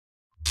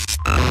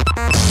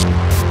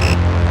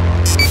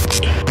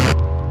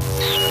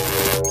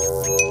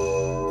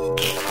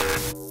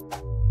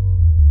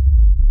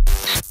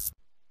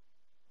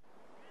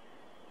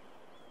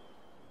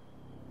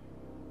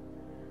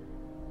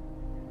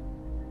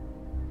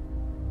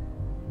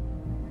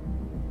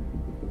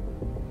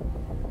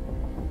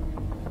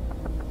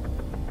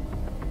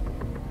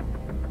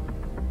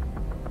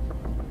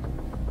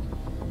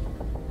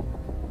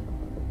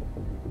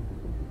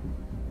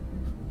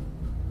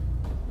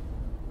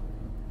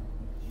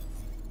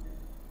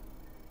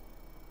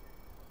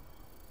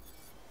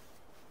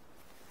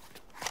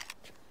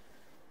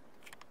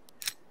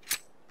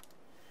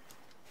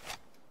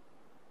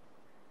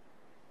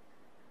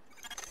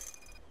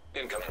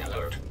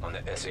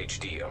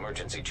SHD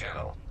emergency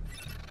channel.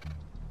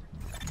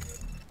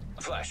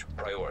 Flash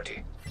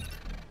priority.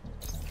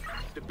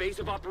 The base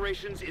of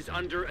operations is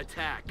under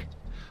attack.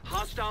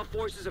 Hostile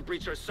forces have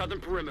breached our southern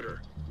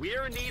perimeter. We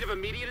are in need of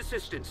immediate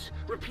assistance.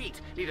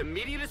 Repeat, need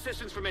immediate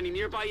assistance from any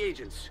nearby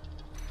agents.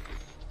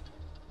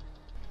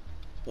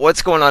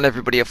 What's going on,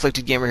 everybody?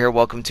 Afflicted Gamer here.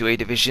 Welcome to a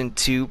Division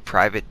 2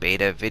 private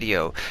beta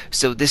video.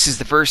 So this is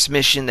the first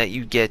mission that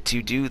you get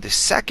to do, the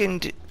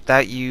second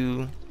that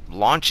you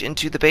launch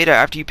into the beta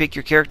after you pick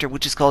your character,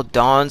 which is called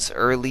Dawn's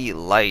Early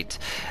Light,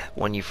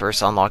 when you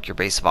first unlock your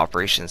base of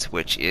operations,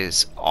 which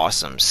is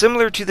awesome.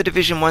 Similar to the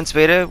Division 1's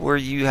beta, where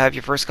you have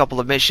your first couple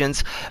of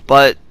missions,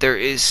 but there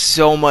is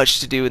so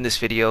much to do in this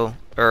video,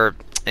 or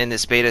in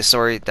this beta,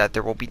 sorry, that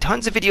there will be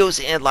tons of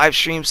videos and live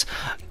streams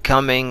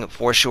coming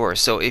for sure.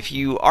 So if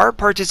you are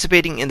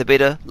participating in the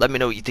beta, let me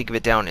know what you think of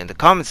it down in the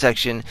comment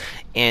section.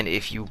 And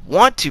if you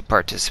want to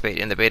participate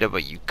in the beta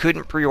but you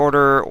couldn't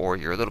pre-order, or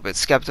you're a little bit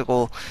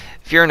skeptical,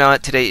 fear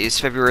not. Today is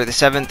February the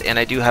 7th and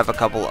I do have a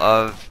couple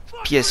of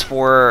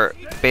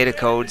PS4 beta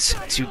codes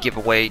to give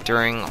away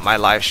during my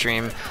live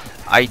stream.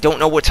 I don't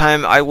know what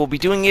time I will be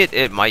doing it.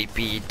 It might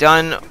be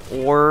done,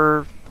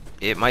 or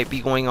it might be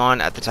going on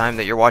at the time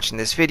that you're watching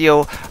this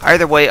video.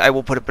 Either way, I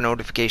will put up a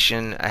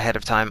notification ahead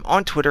of time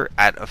on Twitter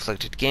at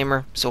Afflicted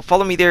Gamer. So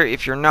follow me there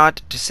if you're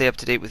not, to stay up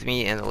to date with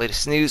me and the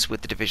latest news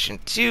with the Division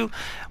 2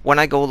 when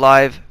I go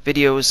live,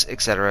 videos,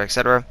 etc,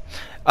 etc.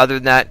 Other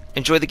than that,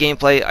 enjoy the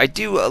gameplay. I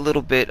do a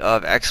little bit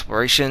of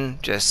exploration,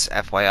 just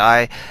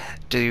FYI,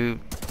 to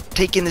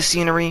take in the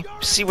scenery,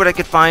 see what I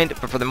could find,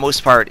 but for the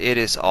most part, it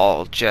is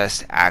all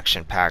just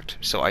action-packed.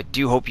 So I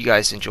do hope you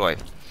guys enjoy.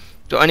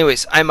 So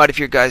anyways, I'm out of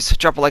here, guys.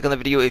 Drop a like on the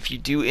video if you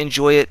do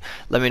enjoy it.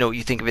 Let me know what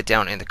you think of it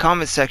down in the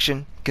comments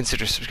section.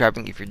 Consider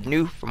subscribing if you're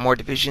new for more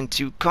Division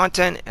 2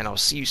 content, and I'll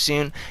see you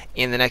soon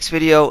in the next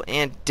video,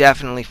 and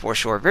definitely for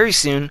sure very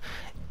soon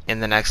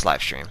in the next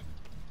live stream.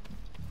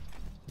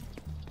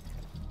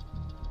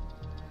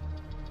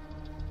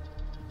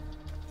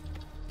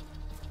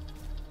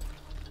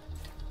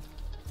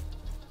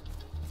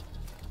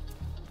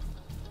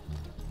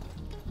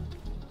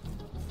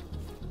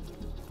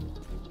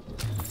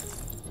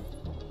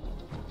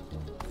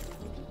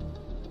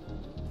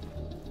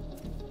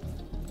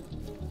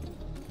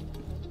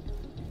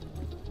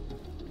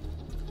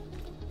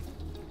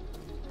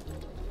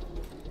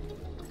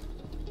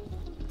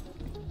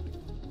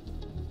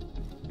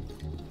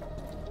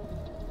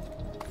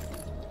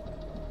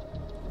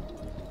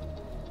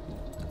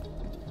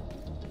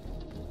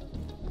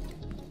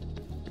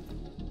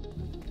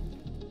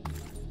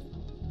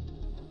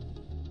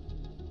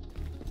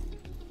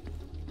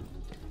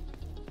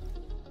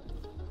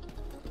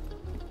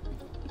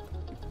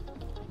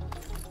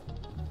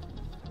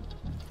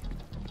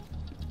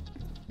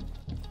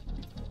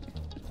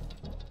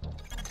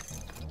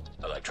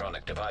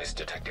 Electronic device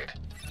detected.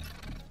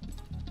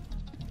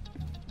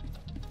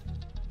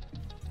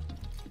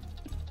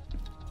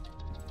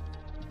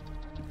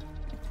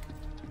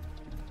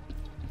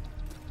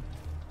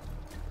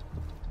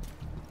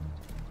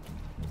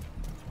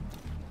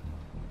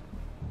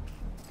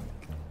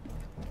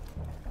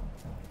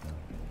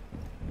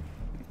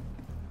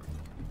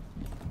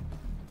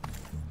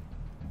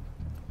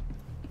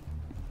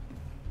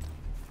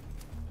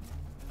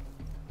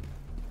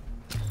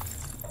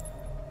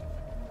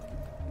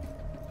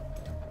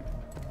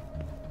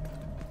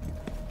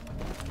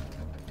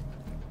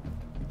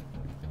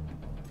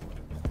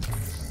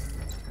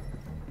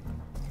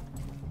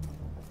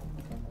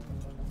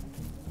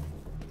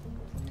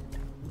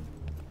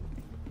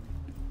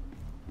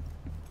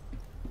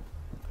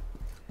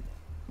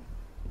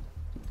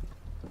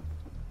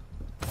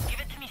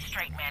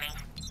 Straight, Manny.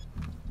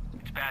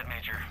 It's bad,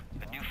 Major.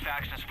 A new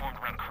faction has formed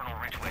around Colonel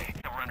Ridgway.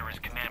 They were under his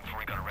command before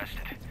he got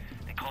arrested.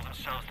 They call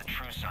themselves the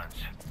True Sons.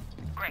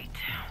 Great.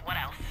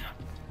 What else?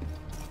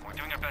 We're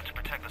doing our best to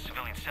protect the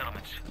civilian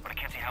settlements, but I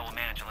can't see how we'll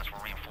manage unless we're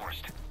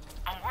reinforced.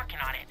 I'm working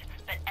on it,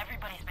 but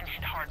everybody's been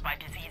hit hard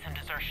by disease and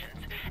desertions,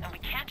 and we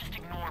can't just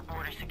ignore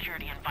border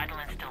security and vital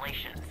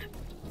installations.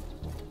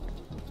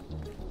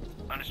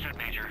 Understood,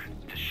 Major.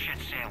 It's a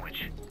shit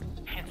sandwich.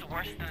 It's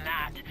worse than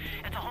that.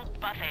 It's a whole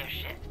buffet of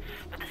shit,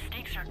 but the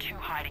stakes are too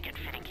high to get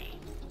finicky.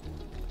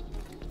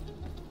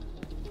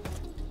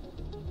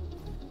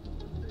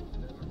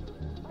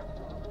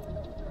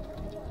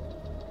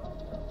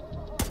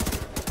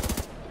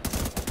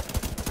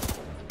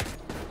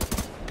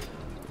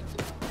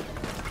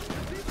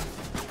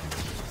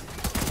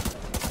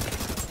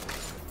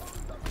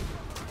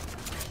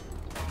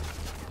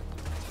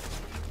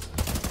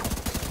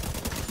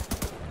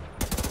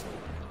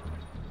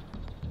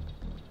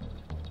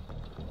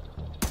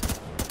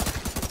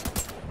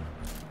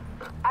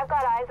 I've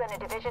got eyes on a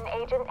Division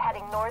agent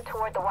heading north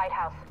toward the White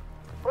House.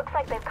 Looks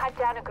like they've cut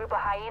down a group of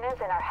hyenas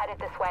and are headed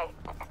this way.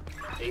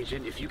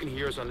 Agent, if you can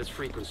hear us on this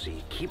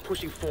frequency, keep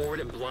pushing forward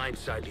and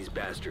blindside these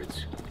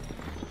bastards.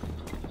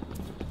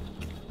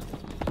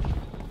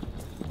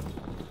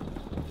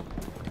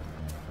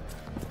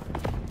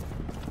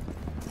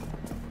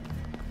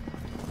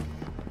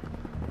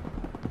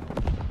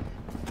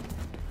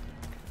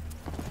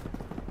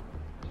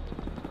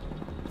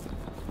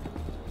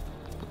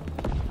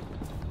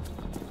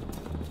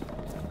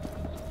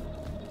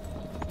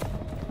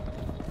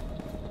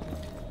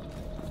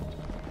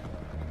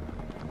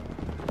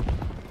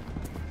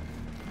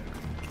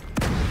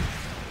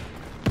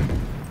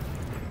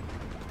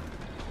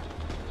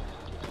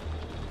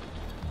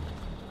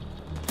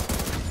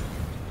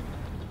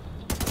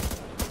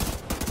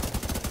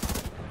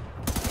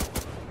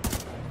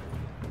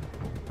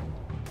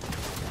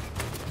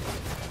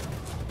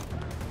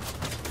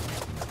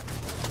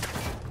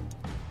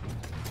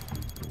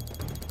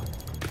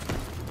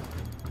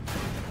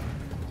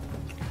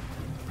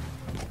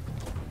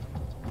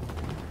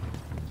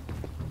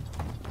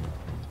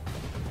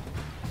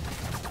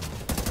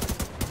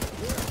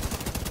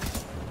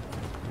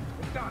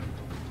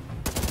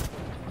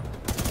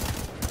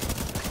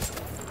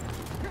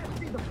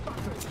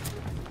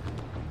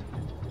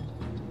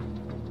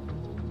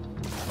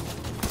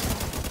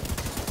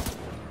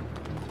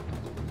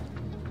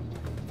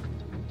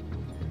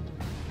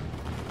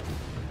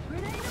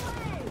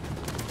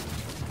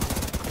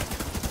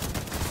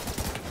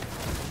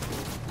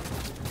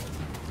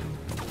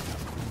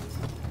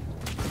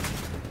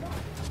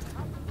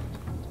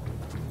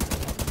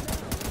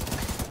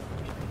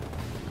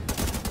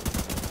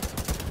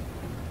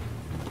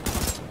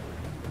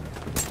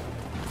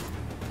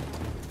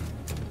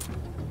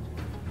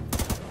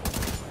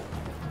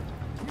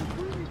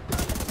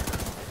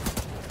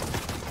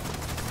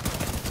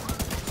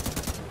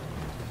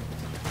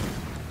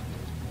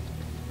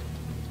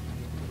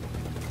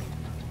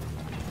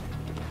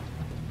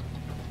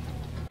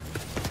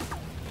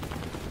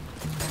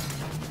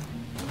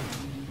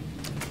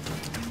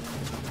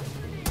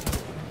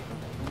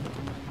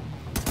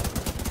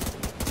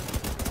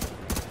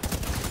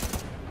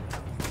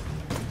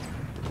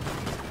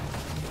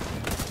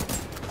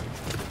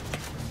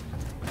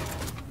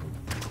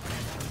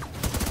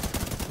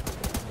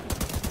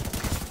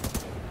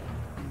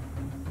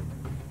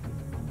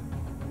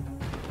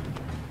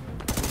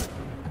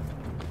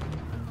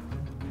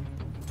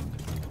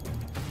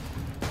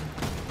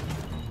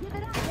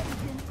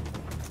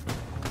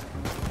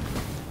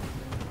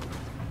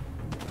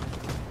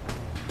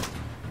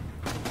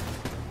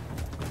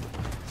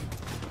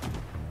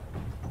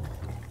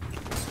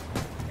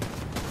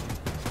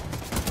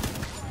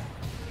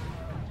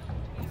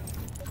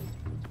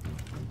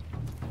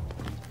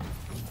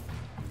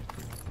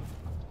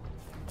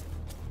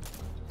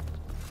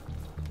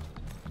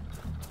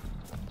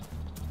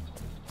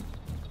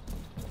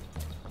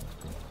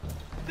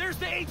 Where's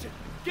the agent?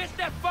 Get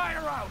that fire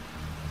out!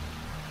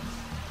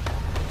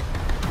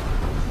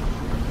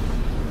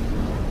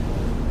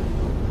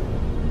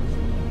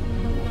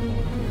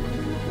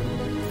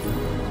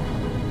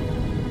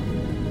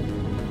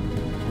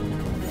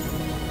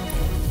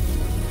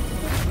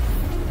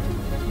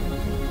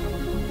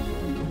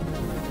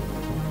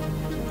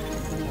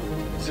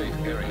 Safe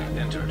area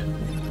entered.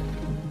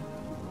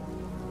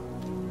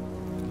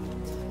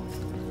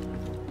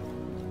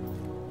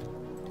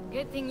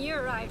 Good thing you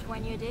arrived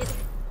when you did.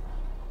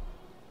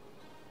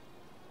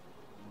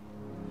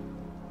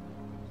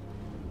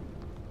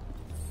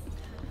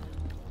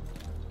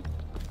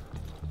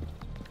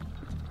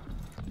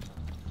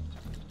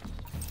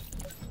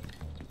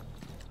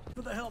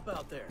 For the help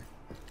out there.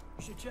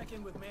 You should check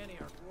in with Manny,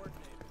 our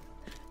coordinator.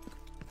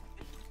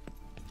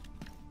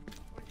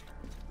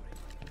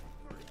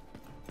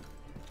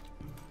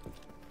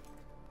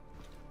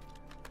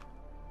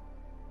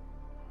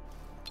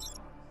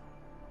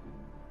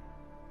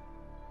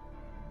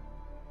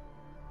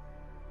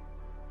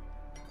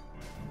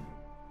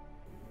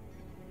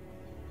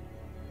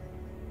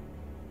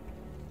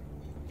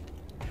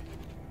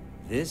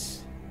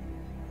 This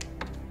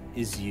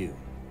is you.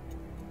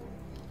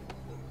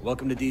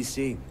 Welcome to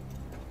DC.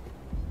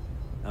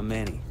 I'm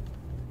Manny.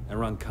 I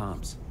run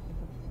comms.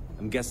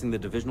 I'm guessing the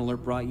division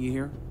alert brought you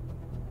here?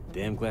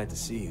 Damn glad to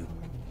see you.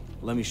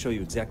 Let me show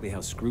you exactly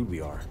how screwed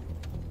we are.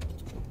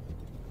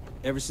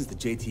 Ever since the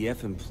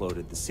JTF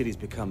imploded, the city's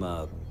become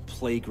a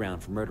playground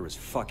for murderous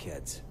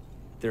fuckheads.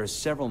 There are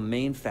several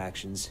main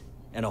factions,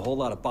 and a whole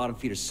lot of bottom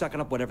feeders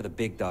sucking up whatever the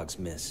big dogs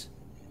miss.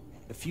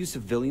 A few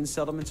civilian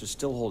settlements are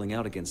still holding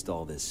out against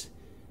all this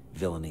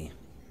villainy.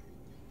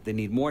 They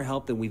need more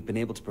help than we've been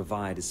able to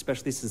provide,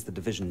 especially since the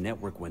Division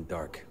network went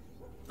dark.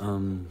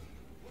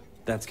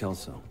 That's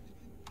Kelso.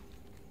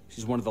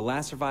 She's one of the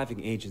last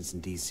surviving agents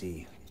in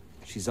DC.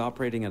 She's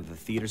operating out of the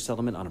theater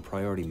settlement on a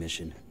priority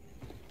mission.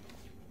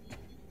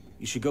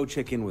 You should go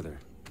check in with her.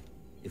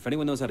 If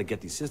anyone knows how to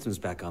get these systems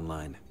back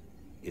online,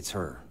 it's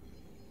her.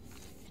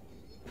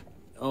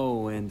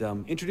 Oh, and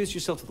introduce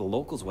yourself to the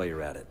locals while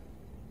you're at it.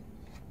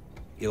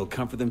 It'll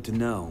comfort them to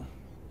know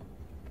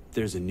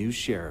there's a new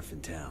sheriff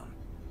in town.